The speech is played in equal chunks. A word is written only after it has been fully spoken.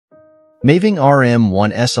Maeving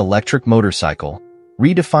RM1S electric motorcycle,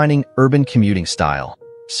 redefining urban commuting style,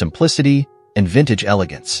 simplicity, and vintage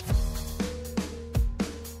elegance.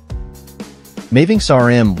 Maeving's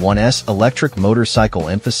RM1S electric motorcycle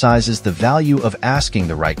emphasizes the value of asking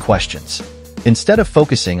the right questions. Instead of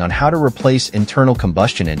focusing on how to replace internal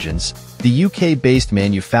combustion engines, the UK-based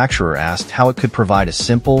manufacturer asked how it could provide a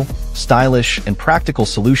simple, stylish, and practical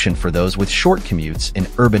solution for those with short commutes in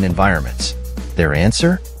urban environments. Their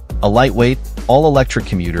answer? A lightweight, all-electric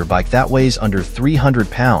commuter bike that weighs under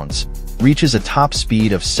 300 pounds, reaches a top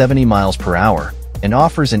speed of 70 miles per hour, and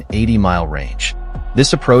offers an 80-mile range.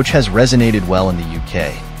 This approach has resonated well in the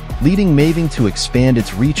UK, leading Maeving to expand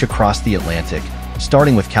its reach across the Atlantic,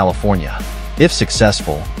 starting with California. If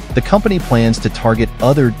successful, the company plans to target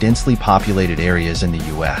other densely populated areas in the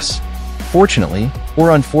US. Fortunately,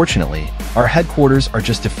 or unfortunately, our headquarters are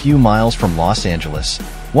just a few miles from Los Angeles,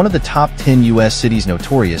 one of the top 10 US cities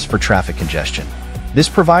notorious for traffic congestion. This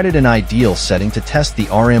provided an ideal setting to test the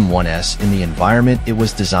RM1S in the environment it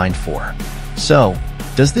was designed for. So,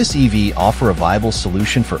 does this EV offer a viable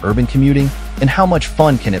solution for urban commuting, and how much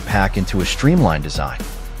fun can it pack into a streamlined design?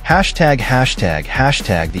 Hashtag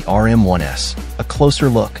the RM1S, a closer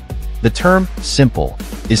look. The term simple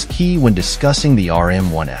is key when discussing the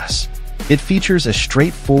RM1S. It features a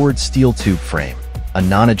straightforward steel tube frame, a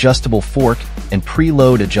non-adjustable fork, and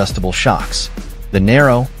preload adjustable shocks. The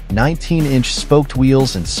narrow, 19-inch spoked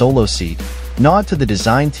wheels and solo seat nod to the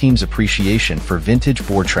design team's appreciation for vintage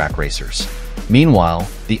board track racers. Meanwhile,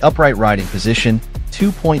 the upright riding position,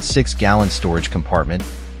 2.6-gallon storage compartment,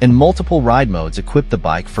 and multiple ride modes equip the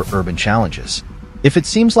bike for urban challenges. If it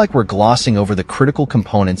seems like we're glossing over the critical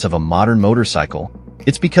components of a modern motorcycle,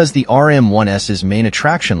 it's because the RM1S's main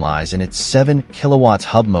attraction lies in its 7 kilowatts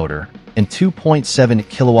hub motor and 2.7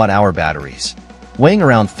 kilowatt-hour batteries. Weighing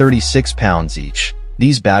around 36 pounds each,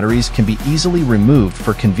 these batteries can be easily removed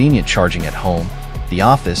for convenient charging at home, the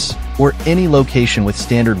office, or any location with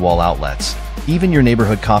standard wall outlets, even your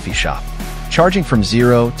neighborhood coffee shop. Charging from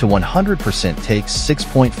 0 to 100% takes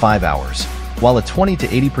 6.5 hours, while a 20 to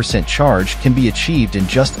 80% charge can be achieved in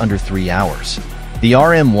just under 3 hours. The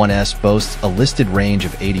RM1S boasts a listed range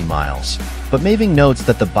of 80 miles, but Maeving notes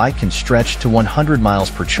that the bike can stretch to 100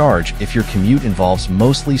 miles per charge if your commute involves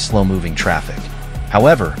mostly slow-moving traffic.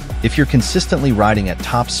 However, if you're consistently riding at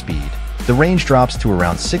top speed, the range drops to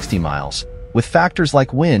around 60 miles, with factors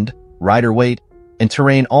like wind, rider weight, and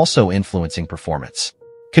terrain also influencing performance.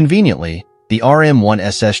 Conveniently, the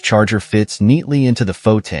RM1SS charger fits neatly into the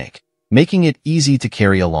faux tank, making it easy to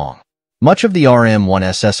carry along. Much of the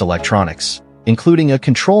RM1SS electronics, including a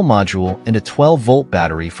control module and a 12-volt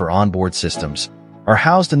battery for onboard systems, are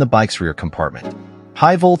housed in the bike's rear compartment.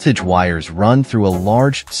 High-voltage wires run through a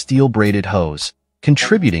large, steel-braided hose,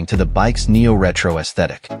 contributing to the bike's neo-retro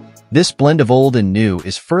aesthetic. This blend of old and new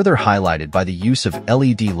is further highlighted by the use of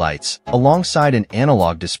LED lights alongside an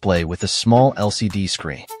analog display with a small LCD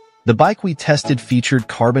screen. The bike we tested featured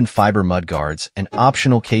carbon fiber mudguards and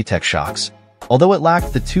optional K-Tech shocks, although it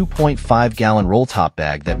lacked the 2.5-gallon roll-top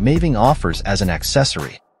bag that Maeving offers as an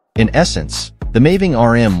accessory. In essence, the Maeving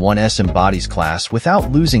RM1S embodies class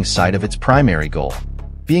without losing sight of its primary goal,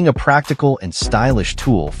 being a practical and stylish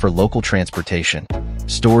tool for local transportation.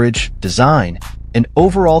 Storage, design, and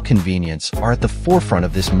overall convenience are at the forefront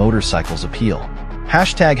of this motorcycle's appeal.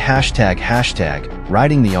 Hashtag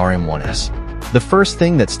riding the RM1S. The first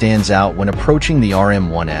thing that stands out when approaching the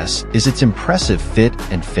RM1S is its impressive fit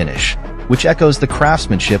and finish, which echoes the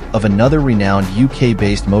craftsmanship of another renowned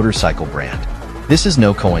UK-based motorcycle brand. This is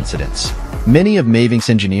no coincidence. Many of Maeving's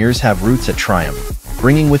engineers have roots at Triumph,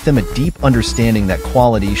 bringing with them a deep understanding that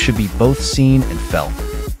quality should be both seen and felt.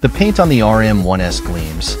 The paint on the RM1S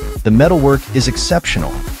gleams, the metalwork is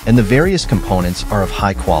exceptional, and the various components are of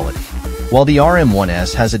high quality. While the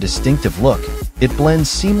RM1S has a distinctive look, it blends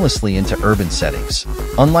seamlessly into urban settings,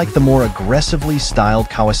 unlike the more aggressively styled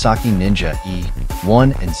Kawasaki Ninja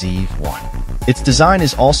E1 and Z1. Its design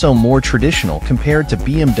is also more traditional compared to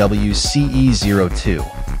BMW's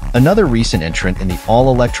CE02, another recent entrant in the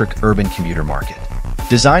all-electric urban commuter market.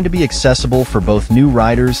 Designed to be accessible for both new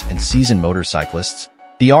riders and seasoned motorcyclists,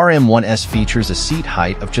 the RM1S features a seat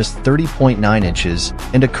height of just 30.9 inches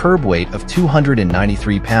and a curb weight of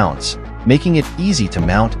 293 pounds, making it easy to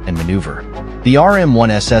mount and maneuver. The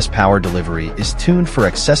RM1SS power delivery is tuned for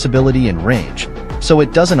accessibility and range, so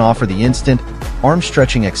it doesn't offer the instant,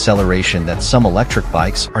 arm-stretching acceleration that some electric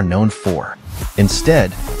bikes are known for.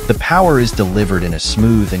 Instead, the power is delivered in a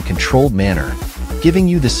smooth and controlled manner, giving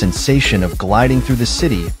you the sensation of gliding through the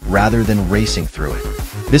city rather than racing through it.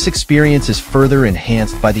 This experience is further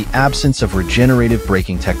enhanced by the absence of regenerative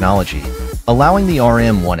braking technology, allowing the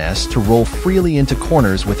RM1S to roll freely into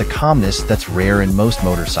corners with a calmness that's rare in most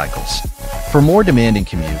motorcycles. For more demanding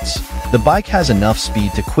commutes, the bike has enough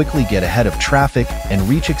speed to quickly get ahead of traffic and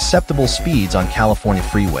reach acceptable speeds on California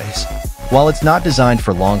freeways. While it's not designed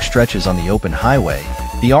for long stretches on the open highway,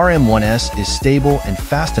 the RM1S is stable and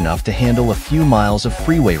fast enough to handle a few miles of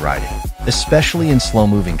freeway riding, especially in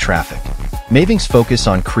slow-moving traffic. Maeving's focus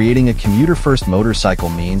on creating a commuter-first motorcycle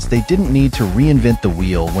means they didn't need to reinvent the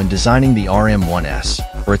wheel when designing the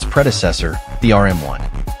RM1S, or its predecessor, the RM1.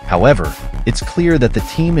 However, it's clear that the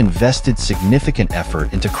team invested significant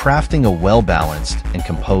effort into crafting a well-balanced and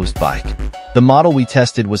composed bike. The model we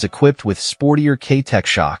tested was equipped with sportier K-Tech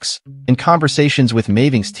shocks, and conversations with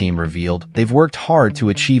Maeving's team revealed they've worked hard to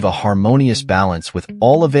achieve a harmonious balance with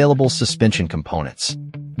all available suspension components.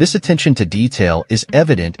 This attention to detail is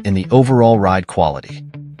evident in the overall ride quality.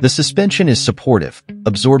 The suspension is supportive,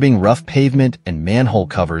 absorbing rough pavement and manhole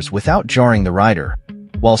covers without jarring the rider,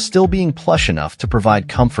 while still being plush enough to provide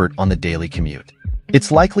comfort on the daily commute. It's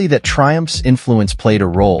likely that Triumph's influence played a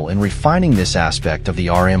role in refining this aspect of the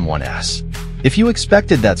RM1S. If you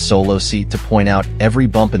expected that solo seat to point out every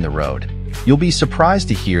bump in the road, you'll be surprised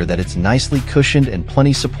to hear that it's nicely cushioned and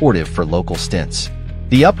plenty supportive for local stints.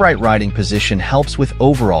 The upright riding position helps with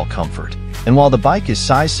overall comfort, and while the bike is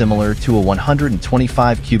size similar to a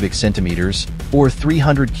 125 cubic centimeters or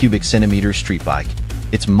 300 cubic centimeters street bike,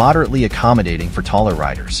 it's moderately accommodating for taller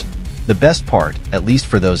riders. The best part, at least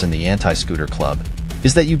for those in the anti-scooter club,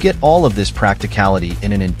 is that you get all of this practicality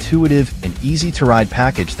in an intuitive and easy-to-ride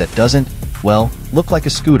package that doesn't, well, look like a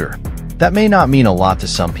scooter. That may not mean a lot to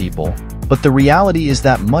some people, but the reality is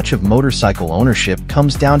that much of motorcycle ownership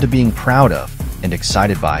comes down to being proud of and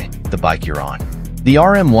excited by the bike you're on. The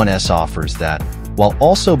RM1S offers that, while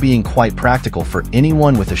also being quite practical for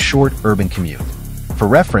anyone with a short urban commute. For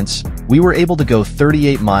reference, we were able to go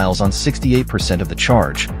 38 miles on 68% of the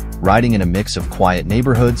charge, riding in a mix of quiet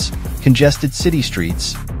neighborhoods, congested city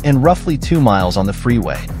streets, and roughly 2 miles on the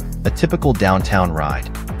freeway, a typical downtown ride.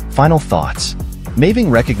 Final thoughts. Maeving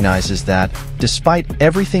recognizes that, despite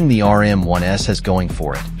everything the RM1S has going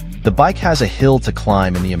for it, the bike has a hill to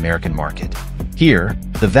climb in the American market. Here,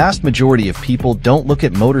 the vast majority of people don't look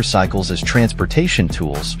at motorcycles as transportation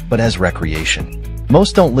tools, but as recreation.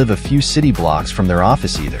 Most don't live a few city blocks from their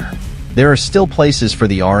office either. There are still places for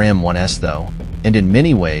the RM1S though, and in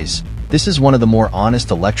many ways, this is one of the more honest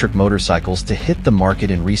electric motorcycles to hit the market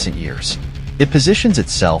in recent years. It positions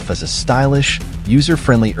itself as a stylish,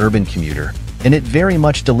 user-friendly urban commuter, and it very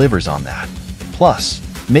much delivers on that. Plus,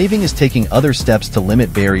 Maeving is taking other steps to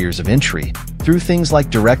limit barriers of entry through things like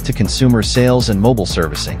direct-to-consumer sales and mobile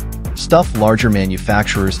servicing, stuff larger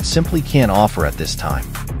manufacturers simply can't offer at this time.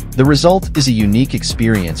 The result is a unique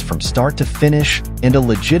experience from start to finish and a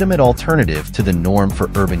legitimate alternative to the norm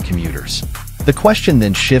for urban commuters. The question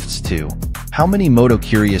then shifts to, how many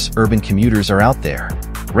moto-curious urban commuters are out there?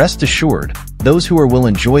 Rest assured, those who will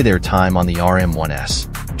enjoy their time on the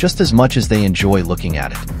RM1S, just as much as they enjoy looking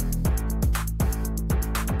at it.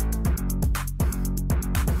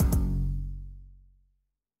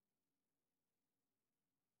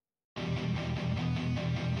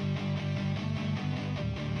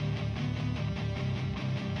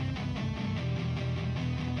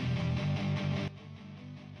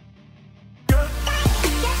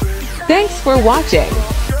 Thanks for watching.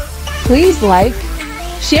 Please like,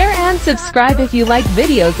 share and subscribe if you like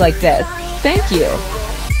videos like this. Thank you.